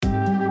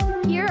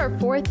are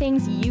 4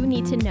 things you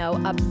need to know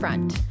up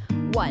front.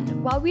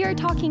 1. While we are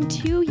talking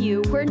to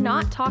you, we're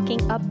not talking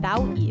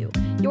about you.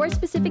 Your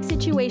specific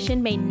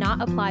situation may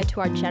not apply to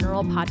our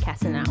general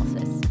podcast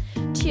analysis.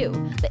 2.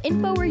 The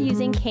info we're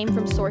using came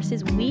from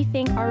sources we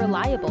think are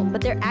reliable,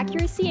 but their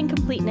accuracy and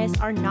completeness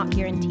are not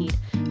guaranteed,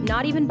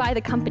 not even by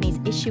the companies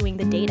issuing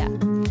the data.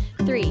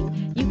 3.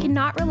 You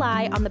cannot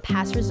rely on the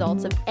past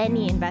results of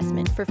any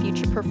investment for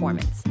future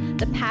performance.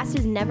 The past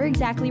is never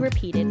exactly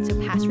repeated, so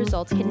past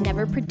results can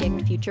never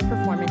predict future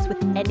performance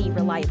with any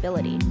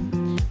reliability.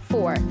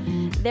 4.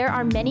 There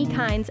are many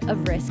kinds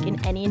of risk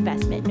in any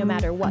investment, no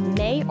matter what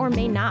may or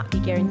may not be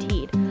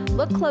guaranteed.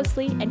 Look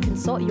closely and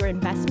consult your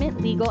investment,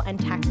 legal, and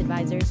tax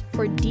advisors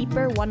for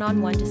deeper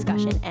one-on-one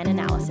discussion and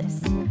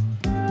analysis.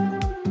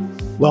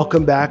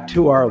 Welcome back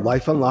to our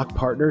Life Unlocked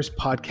Partners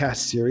podcast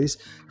series.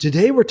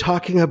 Today we're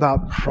talking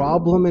about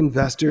problem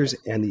investors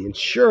and the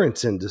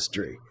insurance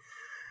industry.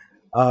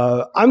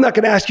 I'm not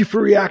going to ask you for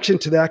a reaction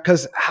to that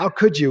because how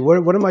could you?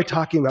 What am I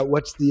talking about?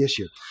 What's the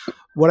issue?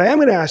 What I am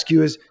going to ask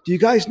you is, do you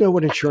guys know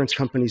what insurance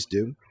companies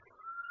do?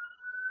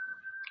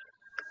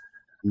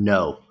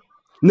 No.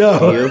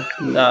 No.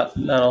 Not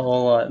a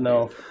whole lot,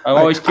 no. I'm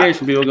always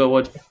curious when people go,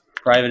 what's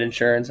private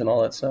insurance and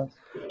all that stuff?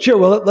 Sure,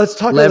 well, let's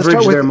talk.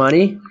 Leverage their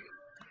money?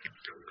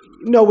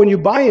 No, when you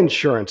buy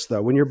insurance,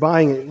 though, when you're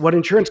buying, what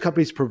insurance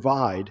companies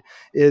provide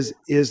is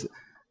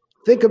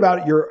think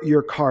about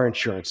your car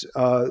insurance.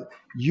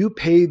 You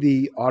pay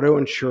the auto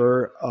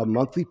insurer a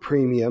monthly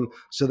premium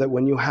so that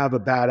when you have a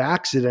bad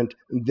accident,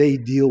 they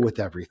deal with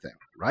everything,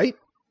 right?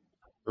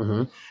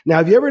 Mm-hmm. Now,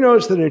 have you ever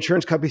noticed that an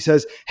insurance company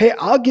says, hey,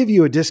 I'll give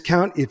you a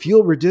discount if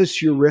you'll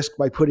reduce your risk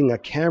by putting a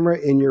camera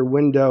in your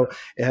window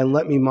and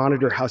let me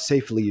monitor how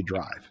safely you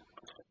drive?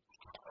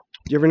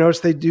 Do you ever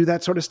notice they do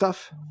that sort of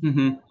stuff?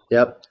 Mm-hmm.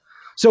 Yep.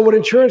 So what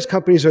insurance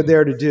companies are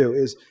there to do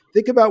is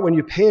think about when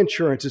you pay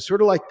insurance, it's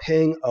sort of like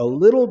paying a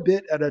little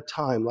bit at a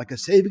time, like a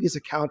savings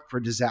account for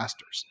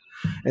disasters.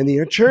 And the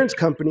insurance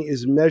company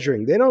is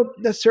measuring. They don't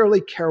necessarily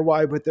care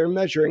why, but they're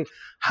measuring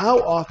how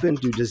often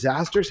do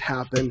disasters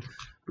happen?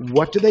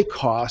 What do they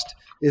cost?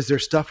 Is there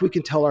stuff we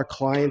can tell our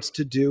clients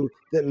to do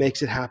that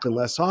makes it happen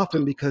less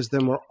often because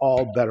then we're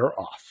all better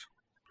off?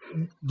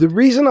 The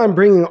reason I'm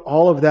bringing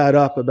all of that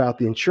up about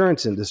the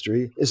insurance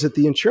industry is that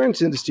the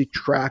insurance industry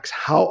tracks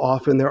how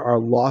often there are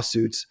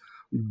lawsuits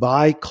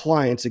by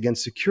clients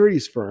against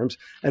securities firms.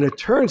 And it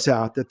turns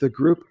out that the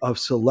group of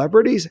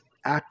celebrities,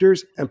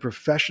 actors, and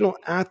professional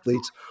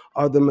athletes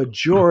are the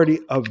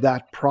majority of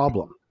that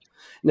problem.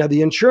 Now,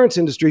 the insurance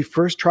industry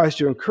first tries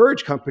to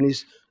encourage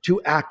companies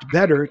to act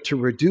better to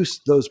reduce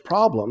those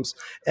problems.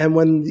 And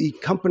when the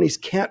companies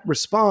can't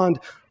respond,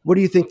 what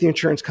do you think the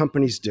insurance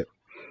companies do?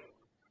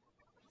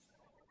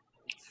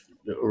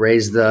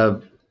 Raise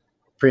the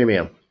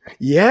premium.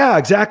 Yeah,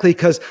 exactly,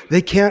 because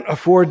they can't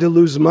afford to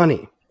lose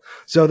money.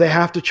 So they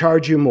have to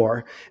charge you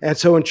more. And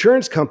so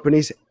insurance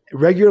companies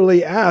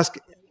regularly ask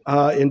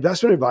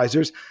investment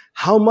advisors,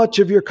 how much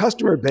of your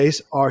customer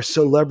base are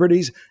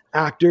celebrities,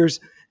 actors,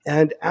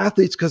 and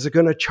athletes, because they're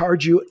going to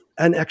charge you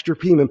an extra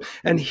premium.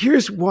 And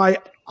here's why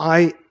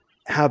I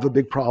have a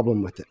big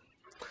problem with it.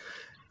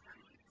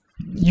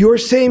 Your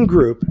same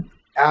group,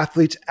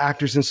 athletes,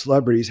 actors, and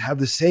celebrities, have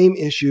the same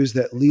issues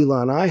that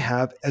Leela and I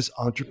have as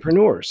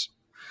entrepreneurs.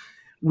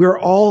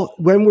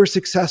 When we're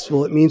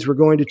successful, it means we're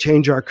going to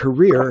change our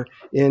career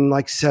in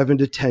like 7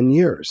 to 10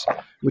 years,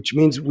 which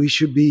means we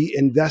should be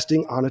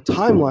investing on a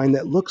timeline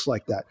that looks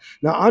like that.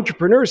 Now,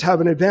 entrepreneurs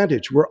have an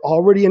advantage. We're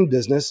already in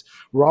business.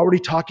 We're already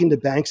talking to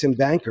banks and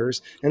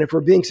bankers. And if we're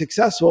being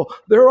successful,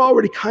 they're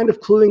already kind of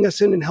cluing us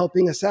in and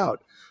helping us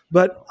out.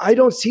 But I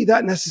don't see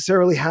that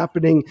necessarily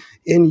happening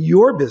in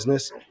your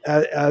business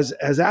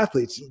as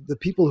athletes. The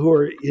people who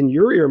are in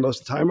your ear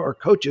most of the time are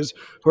coaches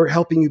who are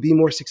helping you be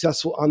more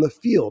successful on the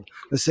field.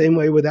 The same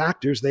way with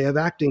actors, they have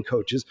acting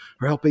coaches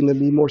who are helping them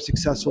be more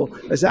successful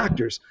as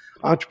actors.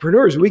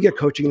 Entrepreneurs, we get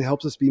coaching that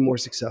helps us be more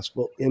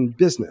successful in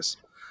business.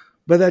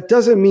 But that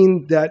doesn't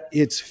mean that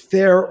it's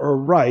fair or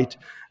right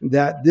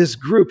that this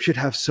group should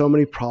have so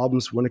many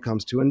problems when it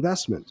comes to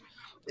investment.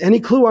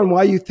 Any clue on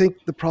why you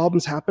think the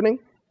problem's happening?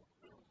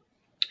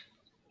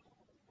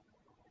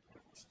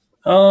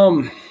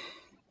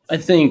 I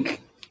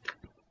think,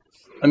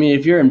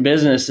 if you're in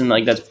business and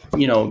like that's,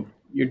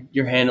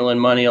 you're handling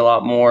money a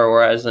lot more,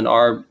 whereas in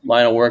our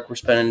line of work, we're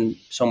spending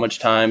so much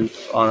time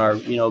on our,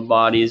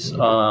 bodies,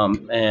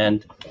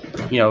 and,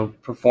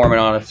 performing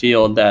on a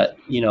field that,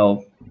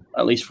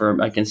 at least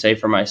I can say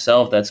for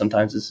myself that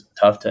sometimes it's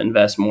tough to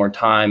invest more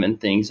time in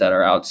things that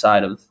are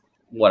outside of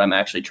what I'm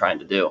actually trying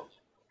to do.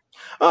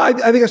 I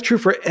think that's true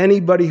for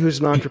anybody who's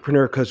an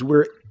entrepreneur because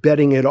we're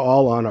betting it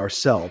all on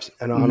ourselves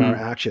and on our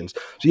actions.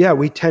 So yeah,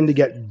 we tend to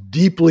get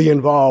deeply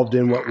involved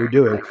in what we're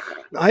doing.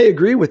 I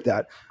agree with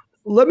that.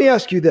 Let me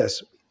ask you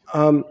this.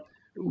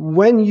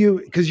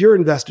 Because you're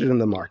invested in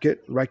the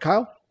market, right,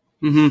 Kyle?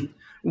 Mm-hmm.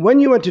 when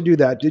you went to do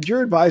that, did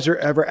your advisor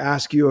ever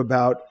ask you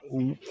about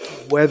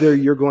whether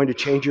you're going to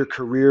change your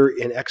career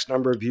in X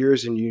number of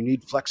years and you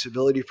need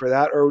flexibility for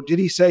that? Or did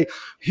he say,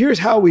 here's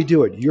how we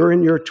do it. You're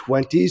in your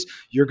 20s,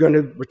 you're going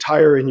to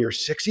retire in your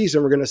 60s,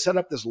 and we're going to set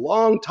up this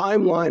long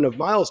timeline of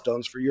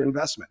milestones for your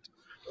investment?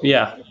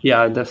 Yeah,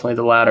 definitely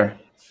the latter.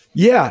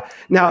 Yeah.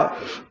 Now,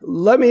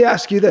 let me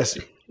ask you this.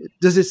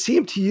 Does it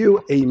seem to you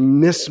a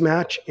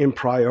mismatch in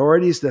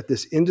priorities that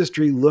this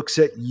industry looks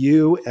at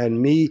you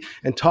and me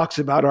and talks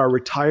about our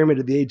retirement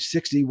at the age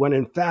 60 when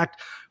in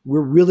fact we're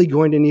really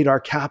going to need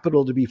our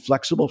capital to be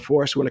flexible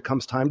for us when it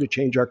comes time to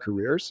change our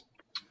careers?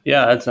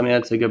 Yeah, that's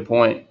a good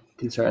point,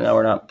 considering that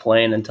we're not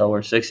playing until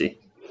we're 60.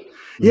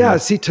 Yeah,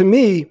 see, to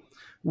me,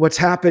 what's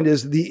happened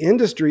is the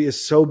industry is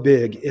so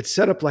big, it's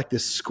set up like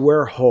this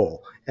square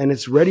hole, and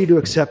it's ready to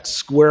accept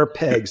square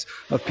pegs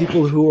of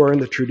people who are in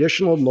the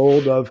traditional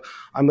mold of,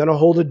 I'm going to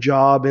hold a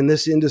job in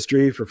this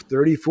industry for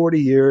 30, 40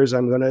 years.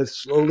 I'm going to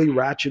slowly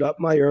ratchet up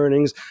my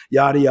earnings,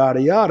 yada,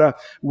 yada, yada.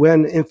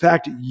 When in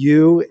fact,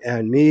 you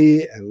and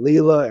me and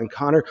Leela and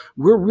Connor,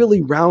 we're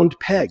really round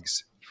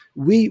pegs.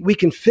 We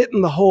can fit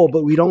in the hole,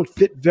 but we don't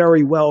fit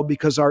very well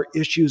because our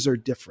issues are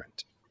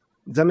different.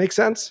 Does that make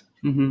sense?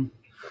 Mm-hmm.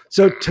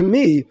 So to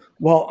me,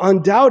 while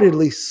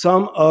undoubtedly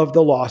some of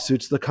the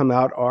lawsuits that come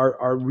out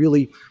are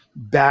really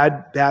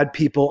bad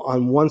people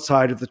on one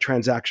side of the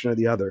transaction or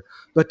the other,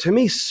 but to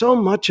me, so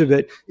much of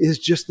it is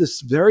just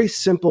this very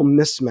simple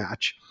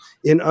mismatch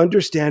in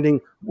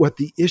understanding what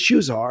the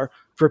issues are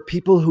for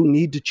people who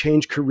need to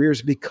change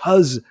careers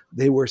because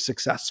they were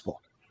successful.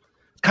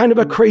 Kind of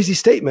a crazy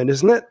statement,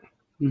 isn't it?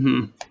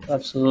 Mm-hmm.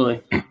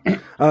 Absolutely.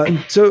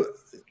 So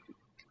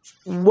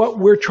what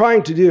we're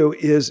trying to do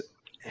is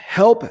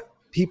help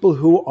people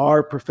who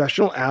are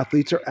professional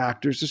athletes or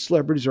actors or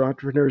celebrities or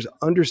entrepreneurs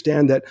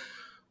understand that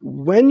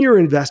when you're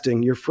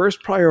investing, your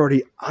first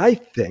priority, I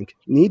think,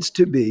 needs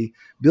to be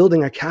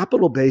building a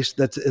capital base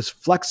that's as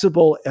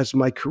flexible as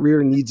my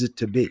career needs it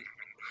to be.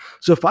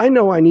 So if I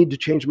know I need to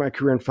change my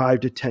career in 5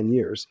 to 10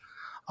 years,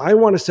 I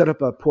want to set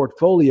up a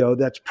portfolio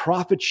that's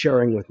profit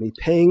sharing with me,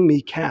 paying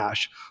me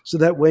cash, so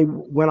that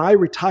when I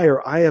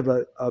retire, I have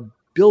a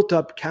built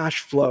up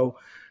cash flow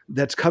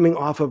that's coming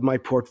off of my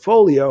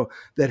portfolio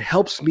that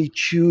helps me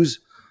choose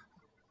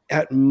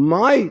at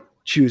my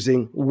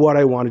choosing what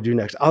I want to do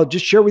next. I'll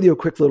just share with you a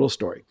quick little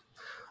story.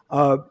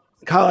 Kyle,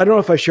 I don't know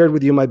if I shared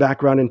with you my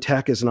background in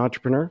tech as an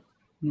entrepreneur.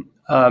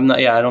 I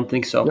don't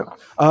think so.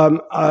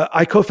 No.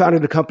 I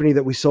co-founded a company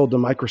that we sold to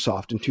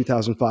Microsoft in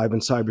 2005 in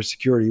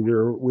cybersecurity. We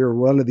were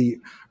one of the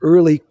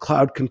early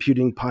cloud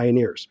computing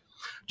pioneers.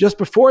 Just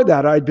before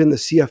that, I'd been the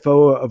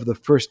CFO of the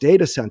first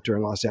data center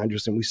in Los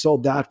Angeles, and we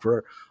sold that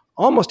for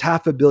almost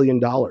 $500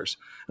 million.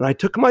 And I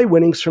took my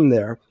winnings from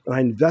there and I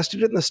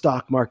invested it in the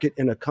stock market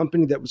in a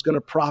company that was going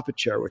to profit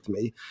share with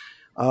me.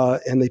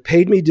 And they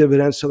paid me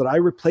dividends so that I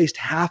replaced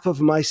half of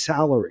my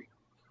salary.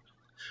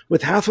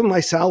 With half of my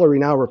salary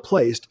now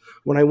replaced,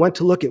 when I went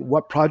to look at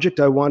what project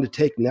I wanted to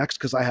take next,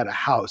 because I had a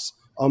house,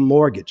 a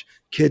mortgage,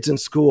 kids in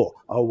school,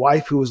 a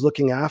wife who was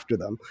looking after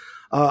them,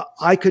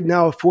 I could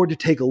now afford to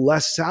take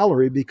less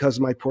salary because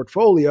my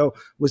portfolio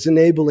was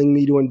enabling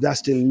me to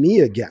invest in me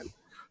again.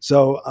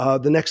 So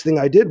the next thing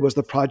I did was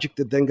the project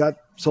that then got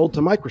sold to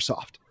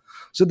Microsoft.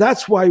 So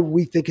that's why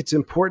we think it's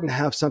important to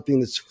have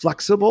something that's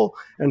flexible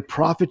and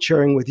profit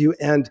sharing with you,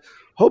 and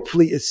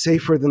hopefully it's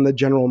safer than the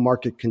general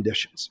market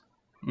conditions.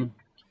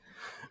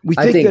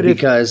 I think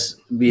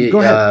because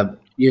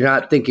you're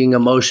not thinking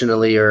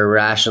emotionally or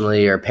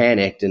irrationally or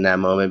panicked in that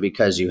moment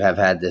because you have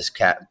had this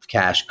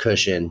cash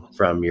cushion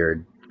from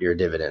your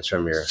dividends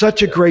from your.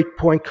 Such a great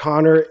point,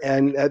 Connor,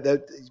 and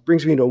that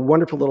brings me into a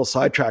wonderful little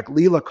sidetrack.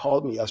 Leela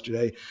called me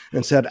yesterday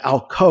and said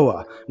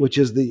Alcoa, which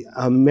is the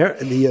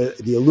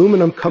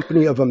aluminum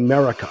company of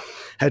America,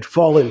 had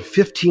fallen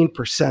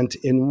 15%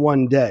 in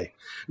one day.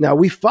 Now,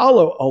 we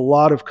follow a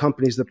lot of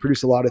companies that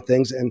produce a lot of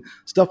things, and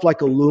stuff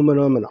like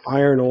aluminum and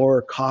iron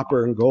ore,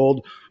 copper and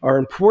gold are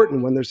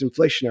important when there's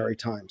inflationary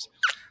times.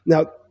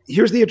 Now,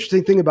 here's the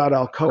interesting thing about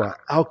Alcoa.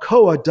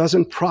 Alcoa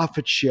doesn't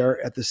profit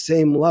share at the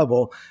same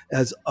level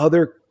as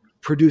other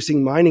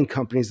producing mining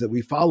companies that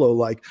we follow,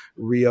 like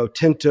Rio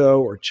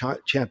Tinto or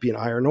Champion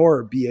Iron Ore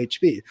or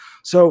BHP.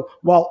 So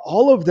while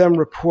all of them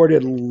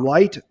reported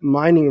light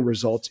mining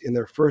results in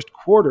their first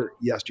quarter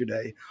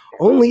yesterday,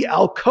 only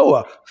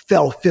Alcoa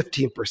fell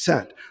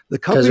 15%.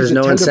 Because there's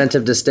no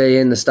incentive to stay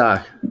in the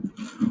stock.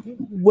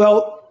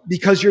 Well,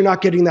 because you're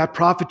not getting that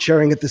profit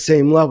sharing at the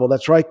same level.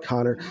 That's right,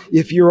 Connor.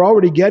 If you're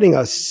already getting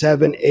a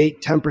 7,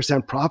 8,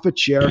 10% profit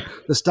share,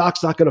 the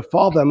stock's not going to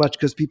fall that much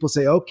because people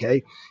say,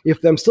 okay, if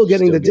I'm still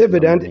getting the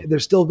dividend,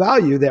 there's still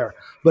value there.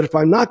 But if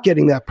I'm not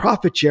getting that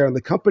profit share and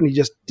the company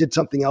just did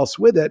something else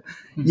with it,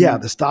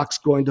 the stock's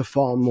going to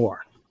fall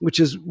more, which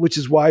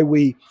is why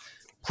we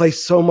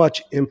place so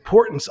much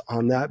importance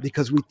on that,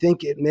 because we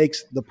think it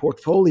makes the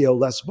portfolio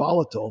less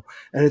volatile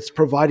and it's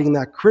providing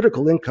that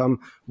critical income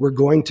we're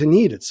going to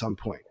need at some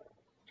point.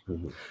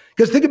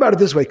 Because think about it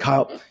this way,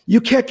 Kyle, you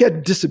can't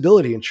get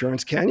disability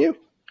insurance, can you?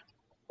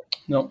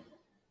 No.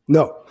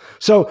 No.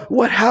 So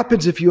what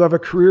happens if you have a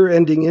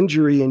career-ending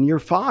injury in year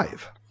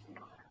 5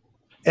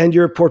 and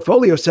your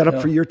portfolio set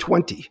up for year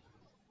 20?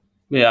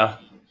 Yeah.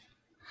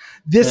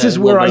 This is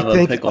where I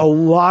think a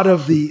lot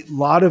of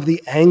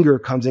the anger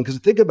comes in. Because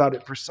think about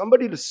it, for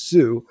somebody to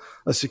sue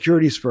a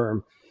securities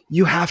firm,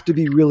 you have to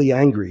be really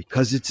angry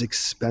because it's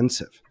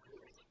expensive.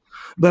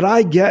 But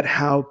I get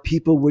how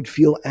people would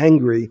feel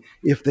angry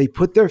if they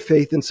put their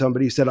faith in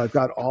somebody who said, I've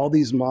got all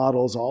these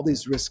models, all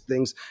these risk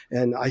things,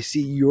 and I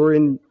see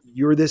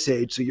you're this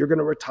age, so you're going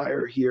to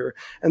retire here.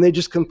 And they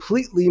just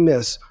completely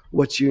miss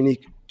what's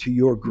unique to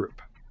your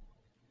group.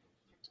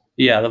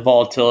 Yeah, the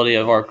volatility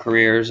of our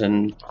careers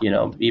and,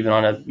 even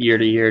on a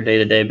year-to-year,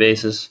 day-to-day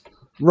basis.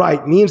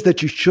 Right. Means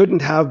that you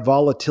shouldn't have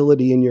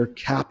volatility in your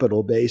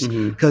capital base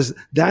because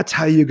that's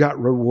how you got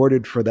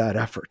rewarded for that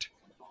effort.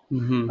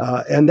 Mm-hmm.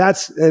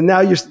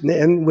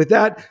 And with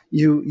that,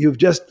 you've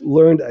just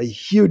learned a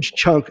huge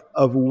chunk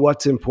of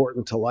what's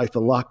important to Life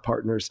and Lock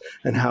Partners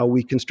and how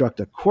we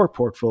construct a core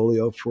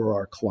portfolio for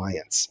our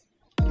clients.